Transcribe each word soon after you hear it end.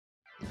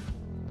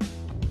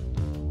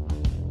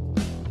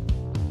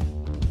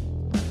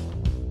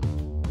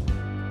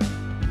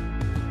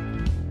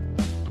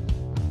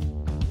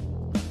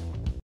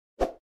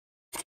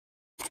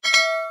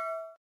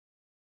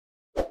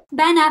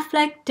Ben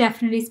Affleck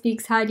definitely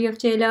speaks highly of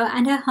JLo,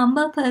 and her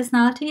humble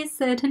personality is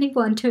certainly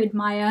one to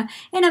admire.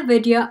 In a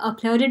video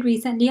uploaded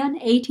recently on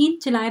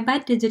 18th July by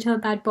Digital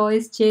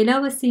Badboyz,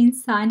 JLo was seen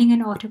signing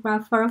an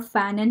autograph for a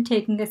fan and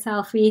taking a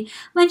selfie.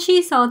 When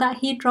she saw that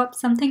he dropped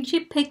something,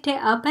 she picked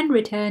it up and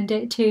returned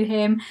it to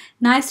him.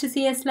 Nice to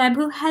see a celeb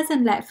who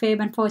hasn't let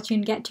fame and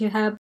fortune get to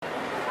her.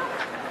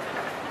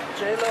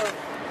 JLo,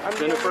 I'm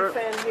the only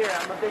fan here.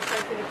 I'm a big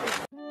fan. Can you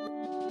please?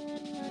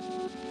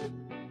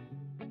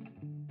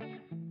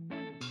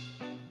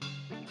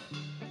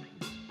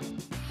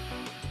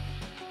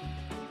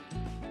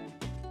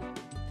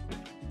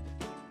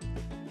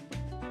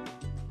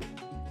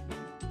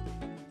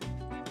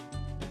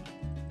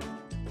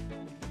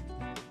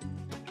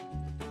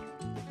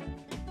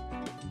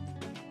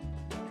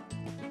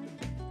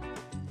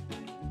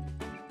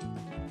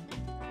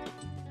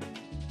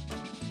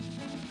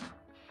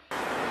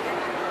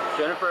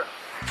 Jennifer.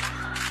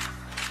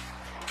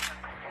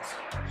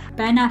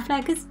 Ben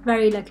Affleck is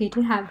very lucky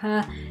to have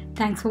her.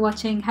 Thanks for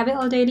watching. Have it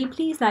all daily.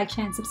 Please like,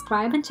 share and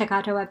subscribe, and check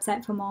out our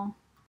website for more.